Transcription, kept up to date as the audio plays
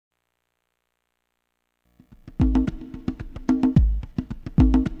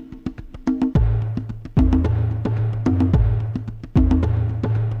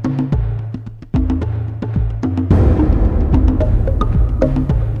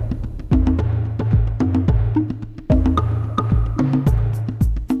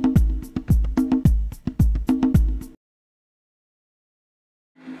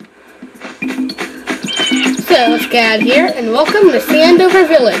Scad here, and welcome to Sandover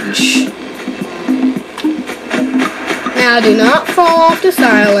Village. Now, do not fall off this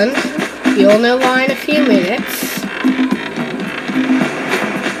island. You'll know why in a few minutes.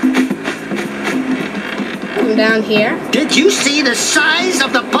 Come down here. Did you see the size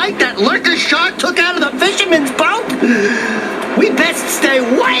of the bite that lurker shark took out of the fisherman's boat? We best stay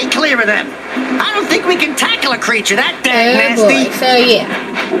way clear of them. I don't think we can tackle a creature that dang nasty. Boy. So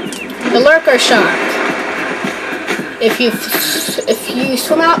yeah, the lurker shark. If you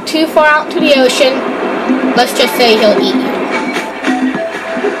swim out too far out to the ocean, let's just say he'll eat you.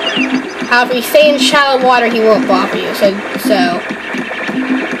 However, if you stay in shallow water, he won't bother you. So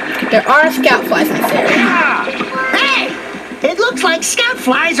there are scout flies in this area. Hey, it looks like scout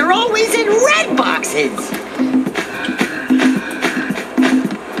flies are always in red boxes.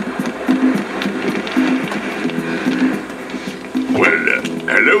 Well,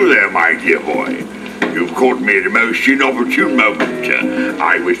 hello there, my dear boy. You've caught me at a most inopportune moment.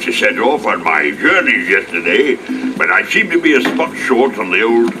 I was to set off on my journeys yesterday, but I seem to be a spot short on the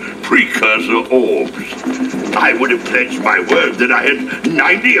old Precursor orbs. I would have pledged my word that I had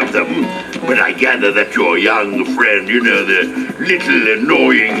 90 of them, but I gather that your young friend, you know, the little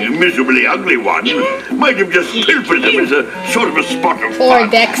annoying, miserably ugly one, might have just pilfered them as a sort of a spot of Poor fun.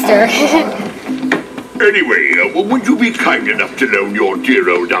 Dexter. Anyway, would you be kind enough to loan your dear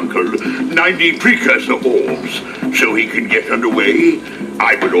old uncle 90 Precursor orbs so he can get underway?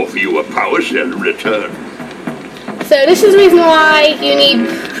 I would offer you a power cell in return. So this is the reason why you need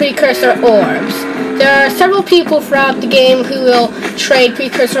Precursor orbs. There are several people throughout the game who will trade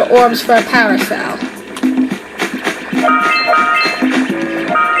Precursor orbs for a power cell.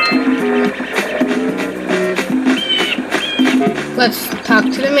 Let's talk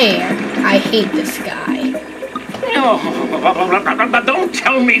to the mayor. I hate this guy. Oh, don't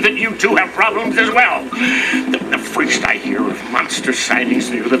tell me that you two have problems as well. The first I hear of monster sightings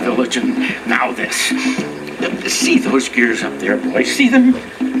near the village, and now this. See those gears up there, boy? See them?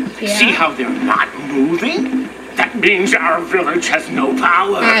 Yeah. See how they're not moving? That means our village has no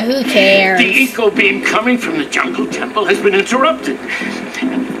power. Who cares? The eco beam coming from the jungle temple has been interrupted.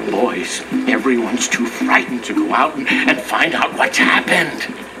 And boys, everyone's too frightened to go out and find out what's happened.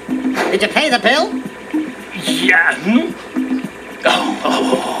 Did you pay the bill? Yeah.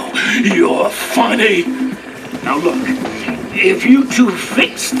 Oh, you're funny. Now look, if you two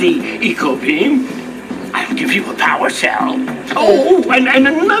fix the eco beam, I'll give you a power cell. Oh, and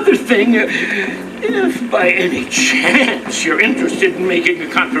another thing, if by any chance you're interested in making a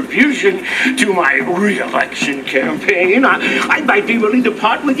contribution to my re-election campaign, I might be willing to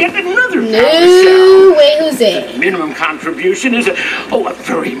part with yet another power cell. No way, Jose. Minimum contribution is a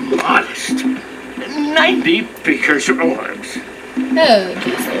very modest 90 Precursor orbs. Oh,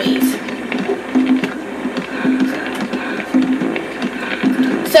 geez Louise.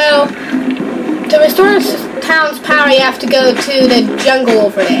 So, to restore the town's power, you have to go to the jungle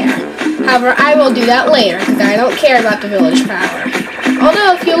over there. However, I will do that later, because I don't care about the village power.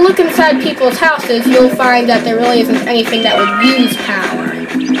 Although, if you look inside people's houses, you'll find that there really isn't anything that would use power.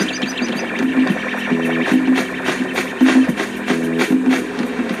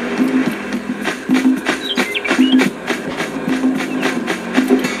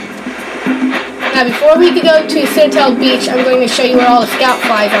 Now, before we go to Citadel Beach, I'm going to show you where all the scout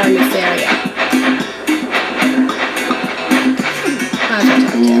flies are in this area.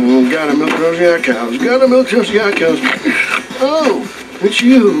 Gotta milk those yak cows. Gotta milk those yak cows. Oh, it's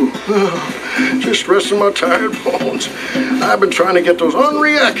you. Oh, just resting my tired bones. I've been trying to get those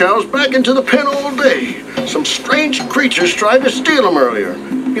ornery yak cows back into the pen all day. Some strange creatures tried to steal them earlier.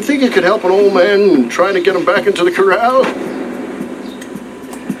 You think you could help an old man trying to get them back into the corral?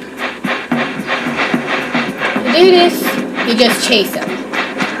 To do this, you just chase them.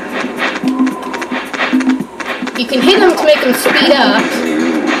 You can hit them to make them speed up.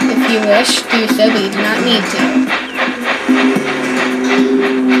 If you wish, do so, but you do not need to.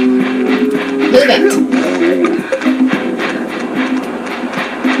 Move it.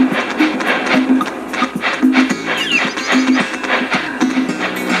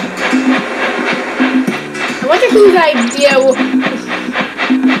 I wonder whose idea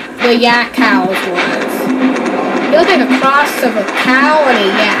the yak cows was. It looks like a cross of a cow and a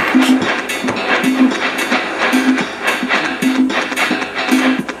yak.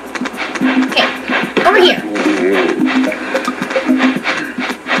 Over here.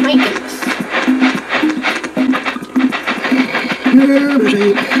 My goodness.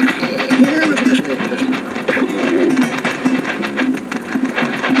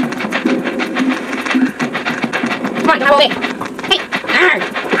 Come on, now, hey. Hey,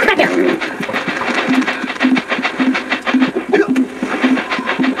 come here.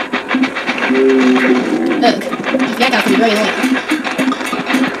 going on.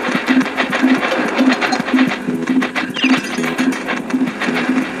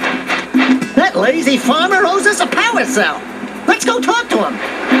 That lazy farmer owes us a power cell. Let's go talk to him.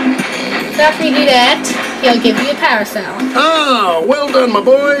 So after you do that, he'll give you a power cell. Ah, well done, my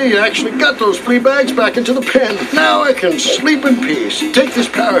boy. You actually got those flea bags back into the pen. Now I can sleep in peace. Take this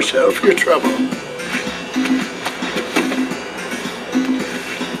power cell for your trouble.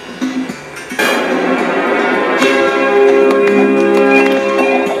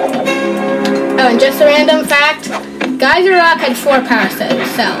 Oh, and just a random fact, Geyser Rock had 4 power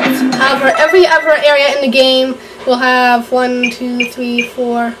cells. However, every other area in the game will have 1, 2, 3,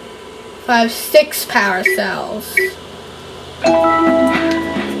 4, 5, 6 power cells.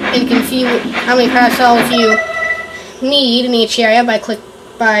 And you can see how many power cells you need in each area by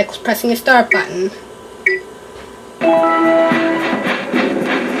pressing the start button.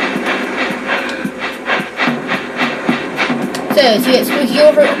 So, see that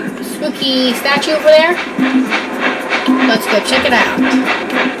spooky statue over there? Let's go check it out.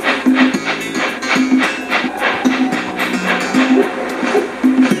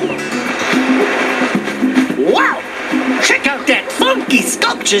 Wow! Check out that funky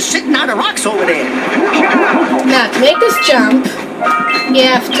sculpture sitting on the rocks over there. Now, to make this jump, you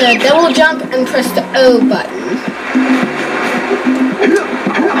have to double jump and press the O button.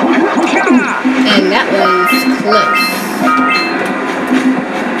 And that was close.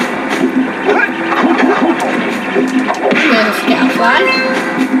 There's a scoutfly.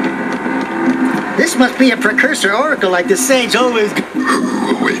 This must be a precursor oracle like the sage always...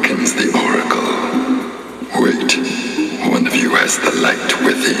 Who awakens the oracle? Wait, one of you has the light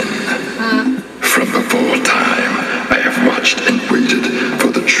within. From before time, I have watched and waited for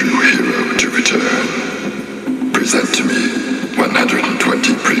the true hero to return. Present to me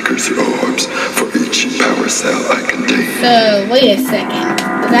 120 precursor orbs for each power cell I contain. So, wait a second.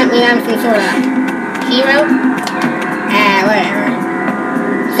 Does that mean I'm some sort of hero? Whatever.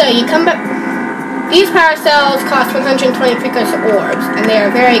 So, you come back... These power cells cost 120 precursor orbs, and they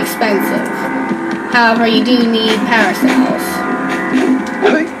are very expensive. However, you do need power cells.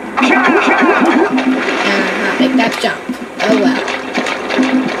 And I'll make that jump. Oh well.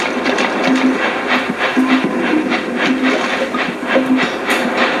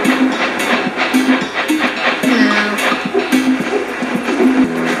 Now.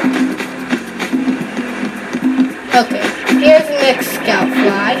 Okay, here's the next scout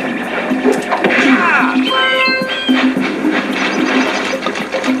fly.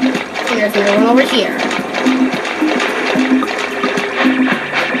 There's another one over here.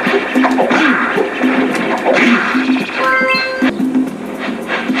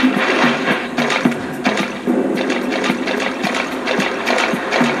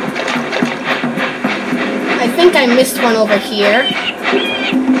 I think I missed one over here.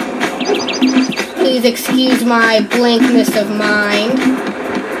 Please excuse my blankness of mind.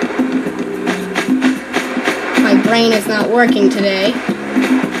 My brain is not working today.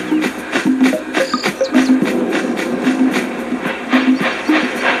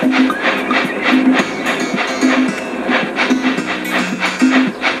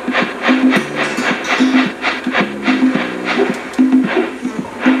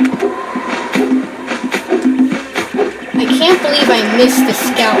 I can't believe I missed the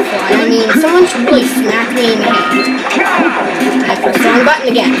scout fly. I mean, someone should really smack me in the head. I pressed the wrong button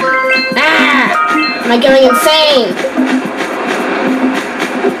again. Ah! Am I going insane?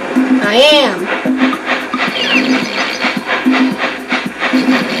 I am.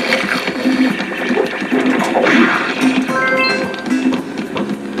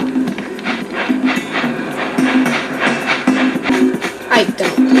 I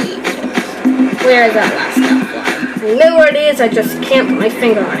don't believe it. Where is that last scout fly? I know where it is, I just can't put my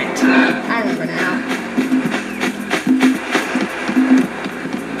finger on it. I remember now.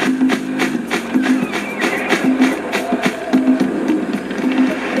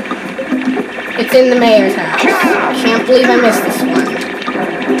 It's in the mayor's house. I can't believe I missed this one.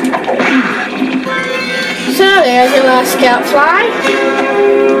 So, there's your last scout fly.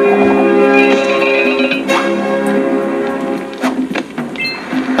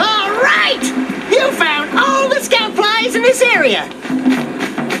 All right! You found all the scout flies in this area.